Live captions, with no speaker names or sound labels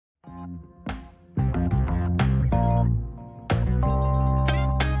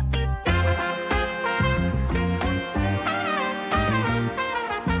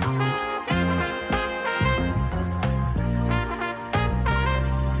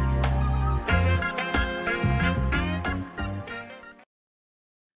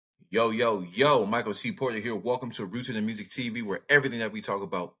Yo, Michael T. Porter here. Welcome to Rooted in Music TV, where everything that we talk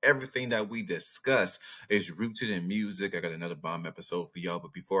about, everything that we discuss is rooted in music. I got another bomb episode for y'all,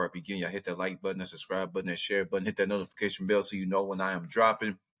 but before I begin, y'all hit that like button, that subscribe button, that share button, hit that notification bell so you know when I am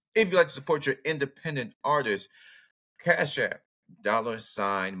dropping. If you'd like to support your independent artist, Cash App,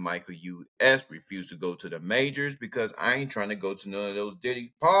 $ Michael US. Refuse to go to the majors because I ain't trying to go to none of those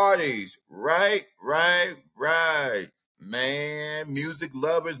Diddy parties. Right. Man, music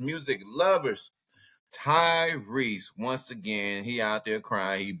lovers. Tyrese, once again, he out there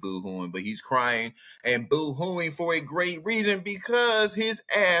crying, he boo-hooing, but he's crying and boo-hooing for a great reason because his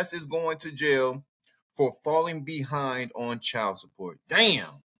ass is going to jail for falling behind on child support.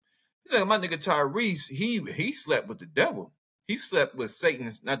 Damn. He's like, my nigga Tyrese, he slept with the devil. He slept with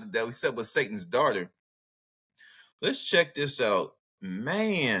Satan's, not the devil, he slept with Satan's daughter. Let's check this out.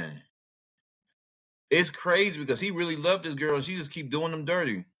 Man. It's crazy because he really loved this girl and she just keep doing him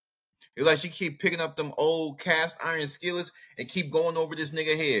dirty. It's like she keep picking up them old cast iron skillets and keep going over this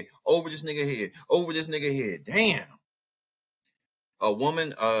nigga head, over this nigga head. Damn. A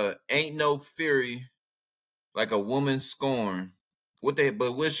woman ain't no fury like a woman scorn.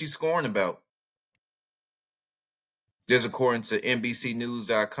 But what's she scorn about? This according to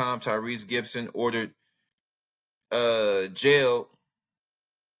NBCnews.com, Tyrese Gibson ordered jail.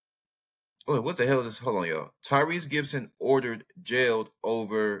 Oh, what the hell is this? Hold on, y'all. Tyrese Gibson ordered jailed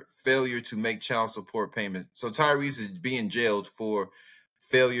over failure to make child support payments. So Tyrese is being jailed for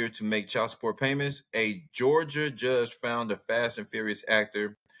failure to make child support payments. A Georgia judge found the Fast and Furious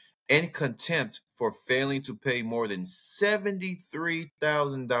actor in contempt for failing to pay more than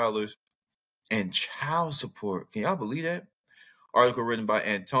 $73,000 in child support. Can y'all believe that? Article written by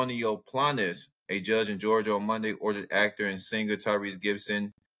Antonio Planes. A judge in Georgia on Monday ordered actor and singer Tyrese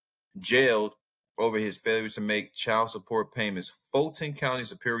Gibson jailed over his failure to make child support payments. Fulton County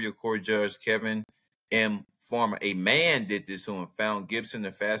Superior Court Judge Kevin M. Farmer, a man, did this to him, found Gibson,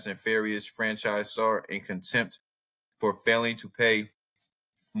 the Fast and Furious franchise star, in contempt for failing to pay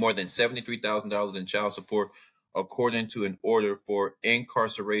more than $73,000 in child support, according to an order for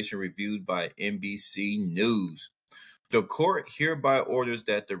incarceration reviewed by NBC News. The court hereby orders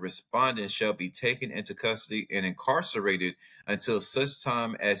that the respondent shall be taken into custody and incarcerated until such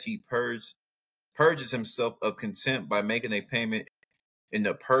time as he purges himself of contempt by making a payment in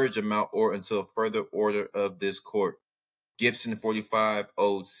the purge amount or until further order of this court. Gibson, 45,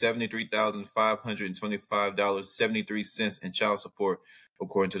 owed $73,525.73 in child support,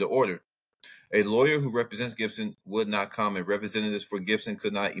 according to the order. A lawyer who represents Gibson would not comment. Representatives for Gibson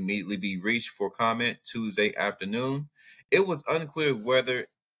could not immediately be reached for comment Tuesday afternoon. It was unclear whether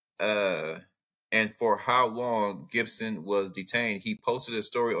and for how long Gibson was detained. He posted a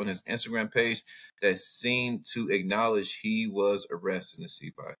story on his Instagram page that seemed to acknowledge he was arrested. Let's see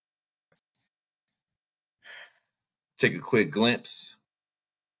if I take a quick glimpse.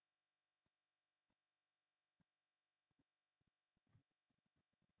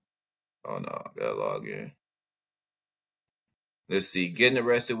 Oh no, I gotta log in. Let's see. Getting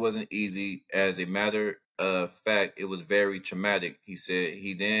arrested wasn't easy. As a matter of fact, it was very traumatic, he said.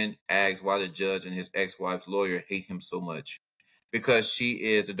 He then asked why the judge and his ex-wife's lawyer hate him so much. Because she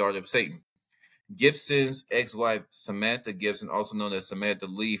is the daughter of Satan. Gibson's ex-wife, Samantha Gibson, also known as Samantha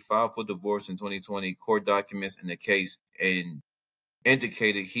Lee, filed for divorce in 2020. Court documents in the case and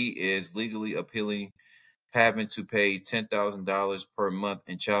indicated he is legally appealing having to pay $10,000 per month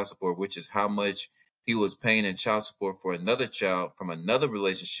in child support, which is how much he was paying in child support for another child from another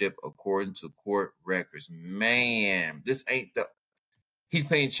relationship, according to court records. Man, this ain't the... He's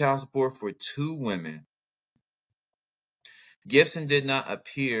paying child support for two women. Gibson did not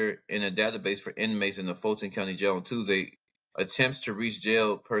appear in a database for inmates in the Fulton County Jail on Tuesday. Attempts to reach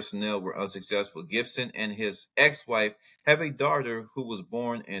jail personnel were unsuccessful. Gibson and his ex-wife have a daughter who was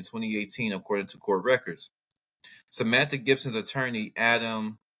born in 2018, according to court records. Samantha Gibson's attorney,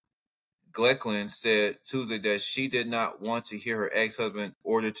 Adam Glecklin, said Tuesday that she did not want to hear her ex-husband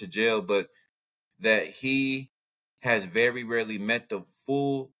ordered to jail, but that he has very rarely met the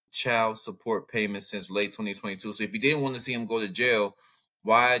full child support payments since late 2022. So if you didn't want to see him go to jail,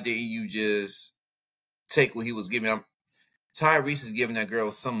 why didn't you just take what he was giving? Tyrese is giving that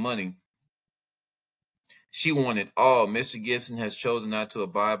girl some money. She wanted all. Mr. Gibson has chosen not to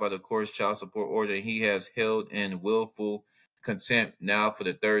abide by the court's child support order, and he has held in willful contempt now for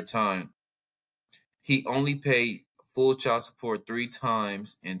the third time. He only paid full child support 3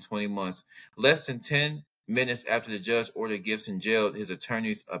 times in 20 months. Less than 10 minutes after the judge ordered Gibson jailed, his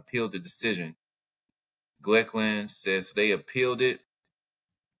attorneys appealed the decision. Gleckland says they appealed it.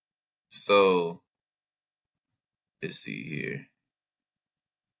 So, let's see here.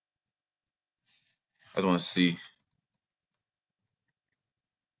 I just want to see.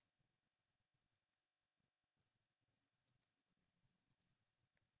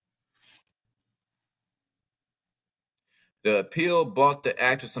 The appeal bought the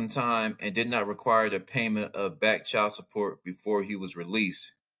actor some time and did not require the payment of back child support before he was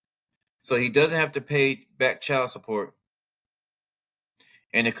released. So he doesn't have to pay back child support.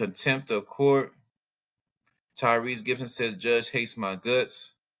 And in contempt of court, Tyrese Gibson says judge hates my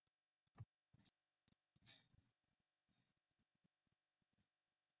guts.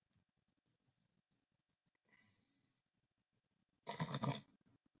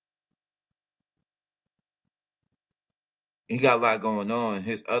 He got a lot going on.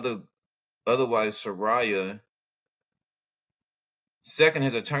 His otherwise Soraya. Second,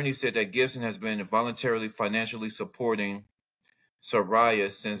 his attorney said that Gibson has been voluntarily financially supporting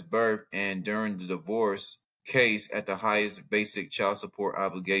Soraya since birth and during the divorce case at the highest basic child support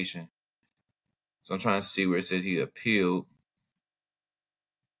obligation. So I'm trying to see where it said he appealed.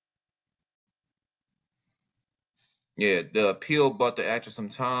 Yeah, the appeal bought the actor some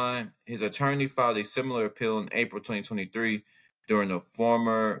time. His attorney filed a similar appeal in April 2023 during the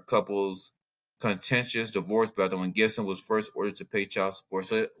former couple's contentious divorce battle when Gibson was first ordered to pay child support.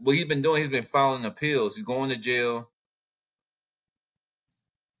 So what he's been doing, he's been filing appeals. He's going to jail,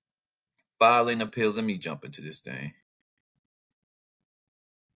 filing appeals. Let me jump into this thing.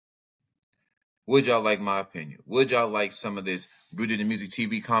 Would y'all like my opinion? Would y'all like some of this Rooted in Music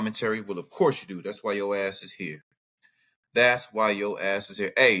TV commentary? Well, of course you do. That's why your ass is here. That's why your ass is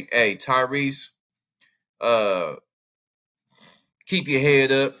here. Hey, Tyrese, keep your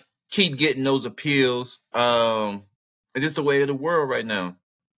head up. Keep getting those appeals. And it's the way of the world right now.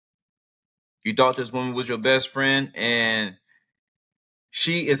 You thought this woman was your best friend, and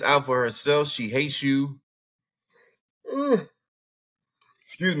she is out for herself. She hates you.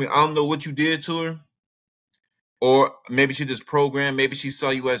 Excuse me. I don't know what you did to her. Or maybe she just programmed. Maybe she saw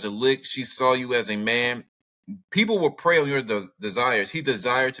you as a lick. She saw you as a man. People will prey on your desires. He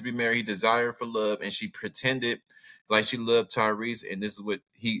desired to be married. He desired for love. And she pretended like she loved Tyrese. And this is what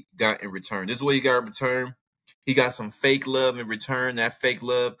he got in return. This is what he got in return. He got some fake love in return. That fake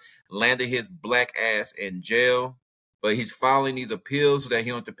love landed his black ass in jail. But he's filing these appeals so that he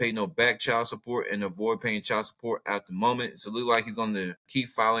don't have to pay no back child support and avoid paying child support at the moment. So it looks like he's going to keep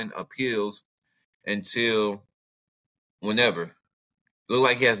filing appeals until whenever. Look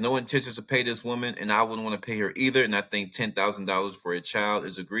like he has no intentions to pay this woman, and I wouldn't want to pay her either. And I think $10,000 for a child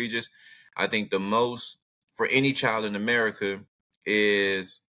is egregious. I think the most for any child in America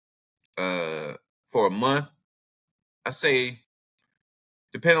is for a month. I say,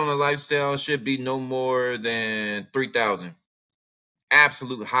 depending on the lifestyle, should be no more than $3,000.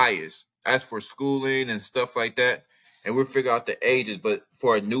 Absolute highest. As for schooling and stuff like that, and we'll figure out the ages. But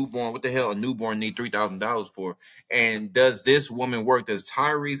for a newborn, what the hell a newborn need $3,000 for? And does this woman work? Does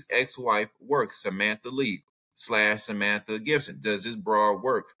Tyrese's ex-wife work? Samantha Lee / Samantha Gibson. Does this broad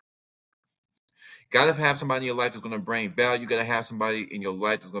work? Gotta have somebody in your life that's gonna bring value. You gotta have somebody in your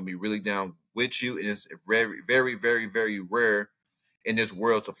life that's gonna be really down with you. And it's very, very, very, very rare in this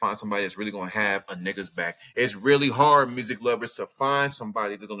world to find somebody that's really gonna have a nigga's back. It's really hard, music lovers, to find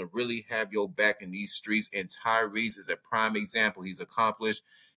somebody that's gonna really have your back in these streets. And Tyrese is a prime example. He's accomplished,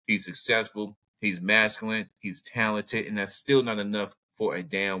 he's successful, he's masculine, he's talented, and that's still not enough for a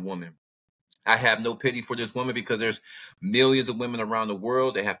damn woman. I have no pity for this woman because there's millions of women around the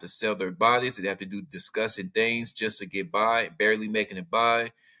world that have to sell their bodies. They have to do disgusting things just to get by, barely making it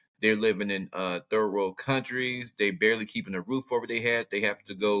by. They're living in third world countries. They barely keeping a roof over their head. They have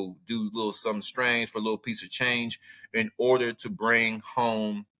to go do a little something strange for a little piece of change in order to bring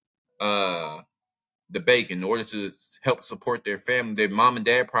home the bacon, in order to help support their family. Their mom and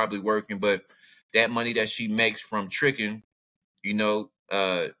dad probably working, but that money that she makes from tricking, you know,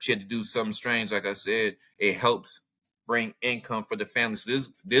 she had to do something strange. Like I said, it helps bring income for the family. So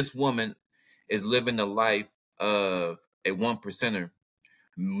this woman is living the life of a 1%er.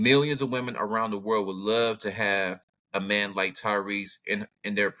 Millions of women around the world would love to have a man like Tyrese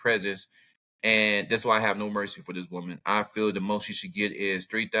in their presence, and that's why I have no mercy for this woman. I feel the most she should get is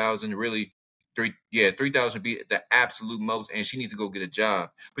 3,000. Really, 3,000 would be the absolute most, and she needs to go get a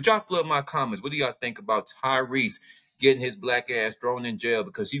job. But y'all flood my comments. What do y'all think about Tyrese getting his black ass thrown in jail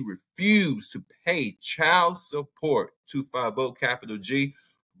because he refused to pay child support. 250 capital G.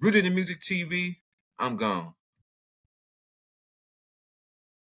 Rooted in Music TV. I'm gone.